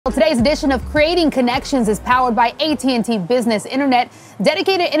Well, today's edition of Creating Connections is powered by AT&T Business Internet,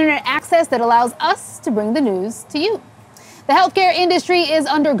 dedicated internet access that allows us to bring the news to you. The healthcare industry is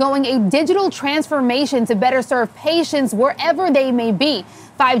undergoing a digital transformation to better serve patients wherever they may be.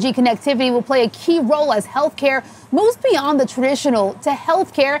 5G connectivity will play a key role as healthcare moves beyond the traditional to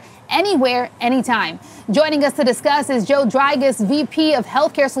healthcare anywhere, anytime. Joining us to discuss is Joe Drygas, VP of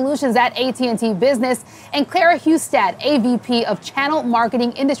Healthcare Solutions at AT&T Business, and Clara Hustad, AVP of Channel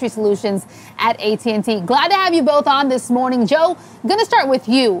Marketing Industry Solutions at AT&T. Glad to have you both on this morning. Joe, I'm going to start with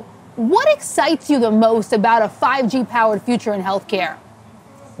you. What excites you the most about a 5G-powered future in healthcare?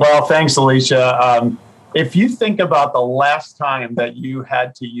 Well, thanks, Alicia. If you think about the last time that you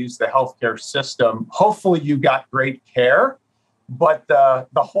had to use the healthcare system, hopefully you got great care, but the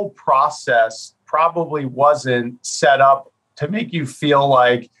whole process probably wasn't set up to make you feel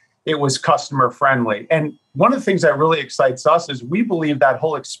like it was customer friendly. And one of the things that really excites us is we believe that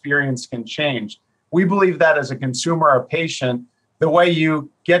whole experience can change. We believe that as a consumer or patient, the way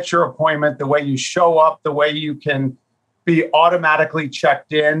you get your appointment, the way you show up, the way you can be automatically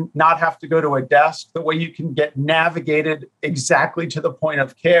checked in, not have to go to a desk, the way you can get navigated exactly to the point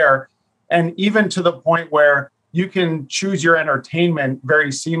of care, and even to the point where you can choose your entertainment very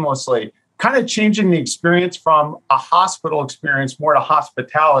seamlessly, kind of changing the experience from a hospital experience more to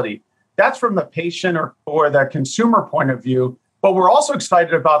hospitality. That's from the patient or the consumer point of view, but we're also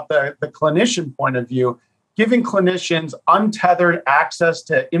excited about the clinician point of view, giving clinicians untethered access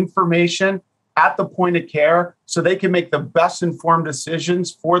to information at the point of care so they can make the best informed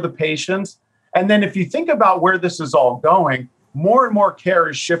decisions for the patients. And then if you think about where this is all going, more and more care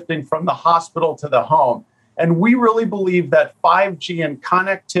is shifting from the hospital to the home. And we really believe that 5G and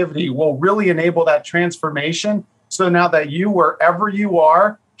connectivity will really enable that transformation. So now that you, wherever you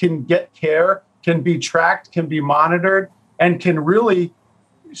are, can get care, can be tracked, can be monitored, and can really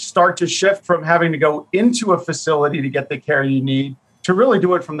start to shift from having to go into a facility to get the care you need to really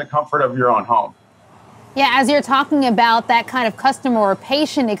do it from the comfort of your own home. Yeah, as you're talking about that kind of customer or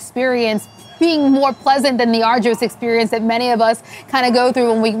patient experience being more pleasant than the arduous experience that many of us kind of go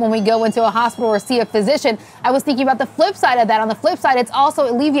through when we go into a hospital or see a physician, I was thinking about the flip side of that. On the flip side, it's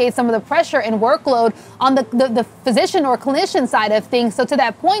also alleviates some of the pressure and workload on the physician or clinician side of things. So to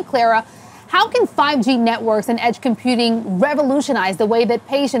that point, Clara, how can 5G networks and edge computing revolutionize the way that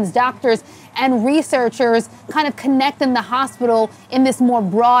patients, doctors, and researchers kind of connect in the hospital in this more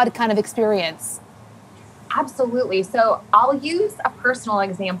broad kind of experience? Absolutely. So I'll use a personal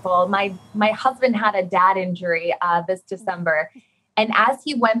example. My husband had a dad injury this December. And as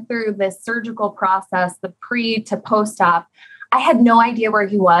he went through this surgical process, the pre to post-op, I had no idea where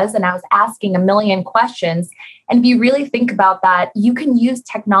he was. And I was asking a million questions. And if you really think about that, you can use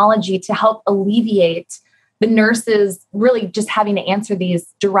technology to help alleviate the nurses really just having to answer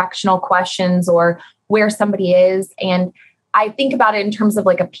these directional questions or where somebody is. And I think about it in terms of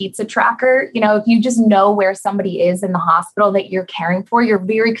like a pizza tracker. You know, if you just know where somebody is in the hospital that you're caring for, you're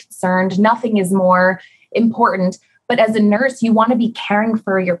very concerned. Nothing is more important. But as a nurse, you want to be caring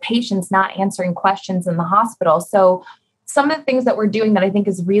for your patients, not answering questions in the hospital. So some of the things that we're doing that I think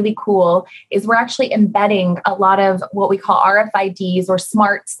is really cool is we're actually embedding a lot of what we call RFIDs or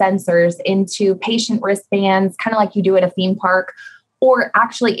smart sensors into patient wristbands, kind of like you do at a theme park, or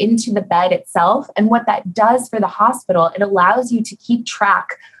actually into the bed itself. And what that does for the hospital, it allows you to keep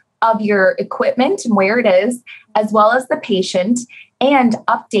track of your equipment and where it is, as well as the patient, and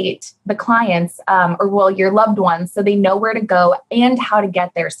update the clients your loved ones so they know where to go and how to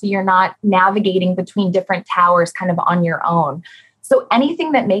get there. So you're not navigating between different towers kind of on your own. So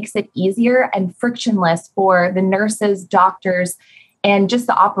anything that makes it easier and frictionless for the nurses, doctors, and just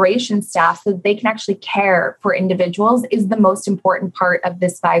the operations staff so that they can actually care for individuals is the most important part of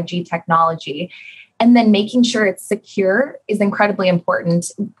this 5G technology. And then making sure it's secure is incredibly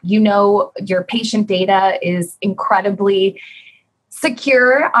important. You know, your patient data is incredibly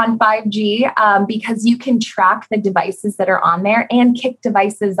secure on 5G because you can track the devices that are on there and kick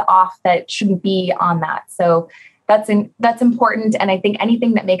devices off that shouldn't be on that. So that's important. And I think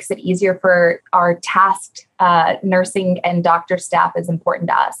anything that makes it easier for our tasked nursing and doctor staff is important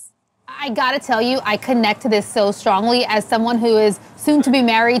to us. I got to tell you, I connect to this so strongly as someone who is soon to be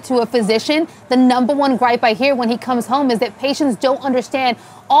married to a physician. The number one gripe I hear when he comes home is that patients don't understand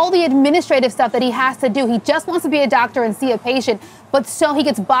all the administrative stuff that he has to do. He just wants to be a doctor and see a patient, but so he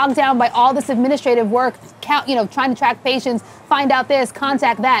gets bogged down by all this administrative work, trying to track patients, find out this,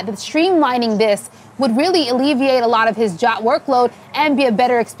 contact that. That streamlining this would really alleviate a lot of his job workload and be a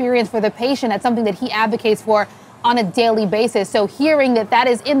better experience for the patient. That's something that he advocates for on a daily basis. So hearing that that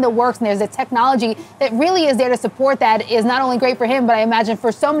is in the works and there's a technology that really is there to support that is not only great for him, but I imagine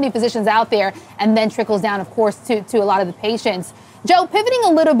for so many physicians out there, and then trickles down, of course, to a lot of the patients. Joe, pivoting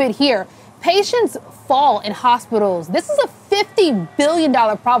a little bit here, patients fall in hospitals. This is a $50 billion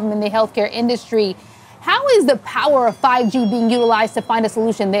problem in the healthcare industry. How is the power of 5G being utilized to find a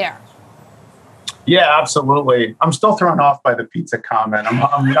solution there? Yeah, absolutely. I'm still thrown off by the pizza comment.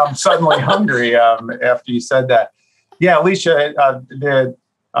 I'm suddenly hungry after you said that. Yeah, Alicia, the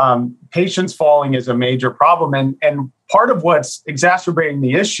patients falling is a major problem. And part of what's exacerbating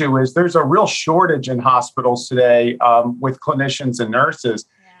the issue is there's a real shortage in hospitals today with clinicians and nurses.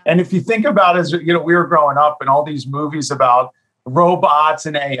 Yeah. And if you think about it, as we were growing up and all these movies about robots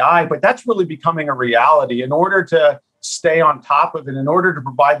and AI, but that's really becoming a reality. In order to stay on top of it, in order to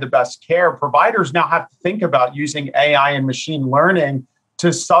provide the best care, providers now have to think about using AI and machine learning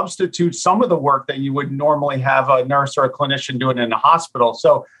to substitute some of the work that you would normally have a nurse or a clinician doing in a hospital.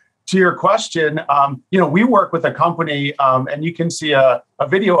 So to your question, we work with a company, and you can see a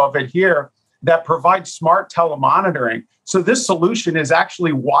video of it here, that provides smart telemonitoring. So this solution is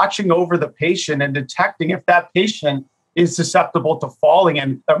actually watching over the patient and detecting if that patient is susceptible to falling,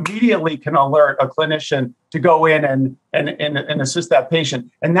 and immediately can alert a clinician to go in and assist that patient.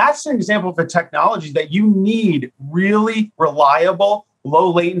 And that's an example of a technology that you need really reliable,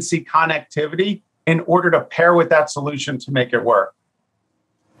 low latency connectivity in order to pair with that solution to make it work.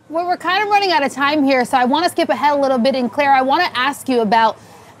 Well, we're kind of running out of time here, so I want to skip ahead a little bit. And Claire, I want to ask you about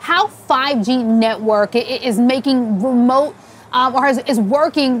how 5G network is making remote or is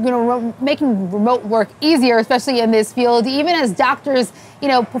working, making remote work easier, especially in this field, even as doctors,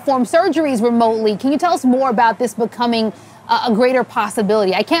 perform surgeries remotely. Can you tell us more about this becoming a greater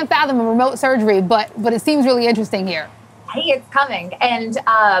possibility? I can't fathom a remote surgery, but it seems really interesting here. Hey, it's coming. And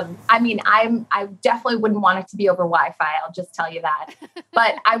I definitely wouldn't want it to be over Wi-Fi. I'll just tell you that.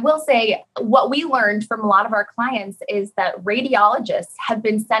 But I will say what we learned from a lot of our clients is that radiologists have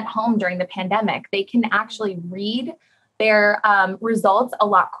been sent home during the pandemic. They can actually read their results a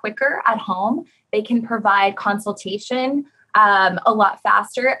lot quicker at home. They can provide consultation a lot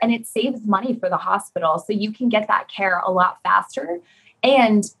faster, and it saves money for the hospital. So you can get that care a lot faster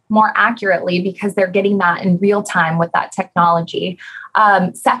and more accurately because they're getting that in real time with that technology.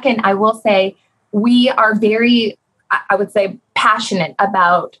 Second, I will say we are very, I would say, passionate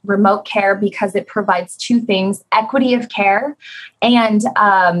about remote care because it provides two things: equity of care and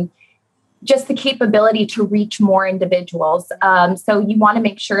just the capability to reach more individuals. So you want to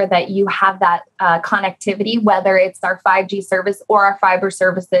make sure that you have that connectivity, whether it's our 5G service or our fiber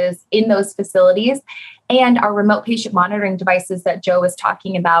services in those facilities, and our remote patient monitoring devices that Joe was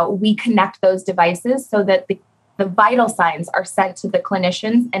talking about. We connect those devices so that the vital signs are sent to the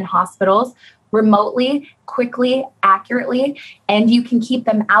clinicians and hospitals remotely, quickly, accurately, and you can keep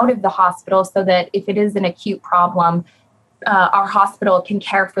them out of the hospital so that if it is an acute problem, our hospital can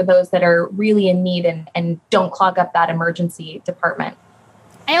care for those that are really in need and don't clog up that emergency department.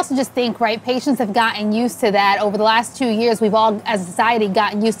 I also just think, patients have gotten used to that. Over the last 2 years, we've all, as a society,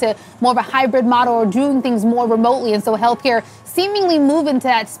 gotten used to more of a hybrid model or doing things more remotely. And so healthcare seemingly move into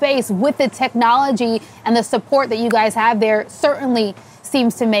that space with the technology and the support that you guys have there certainly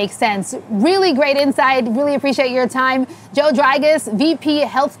seems to make sense. Really great insight. Really appreciate your time. Joe Dragas, VP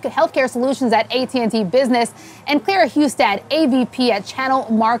Healthcare Solutions at AT&T Business, and Claire Hustad, AVP at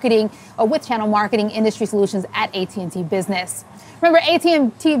Channel Marketing, or with Channel Marketing Industry Solutions at AT&T Business. Remember,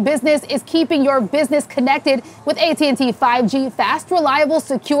 AT&T Business is keeping your business connected with AT&T 5G, fast, reliable,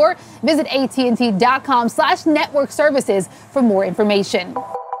 secure. Visit AT&T.com/network services for more information.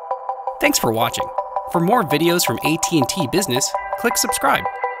 Thanks for watching. For more videos from AT&T Business, click subscribe.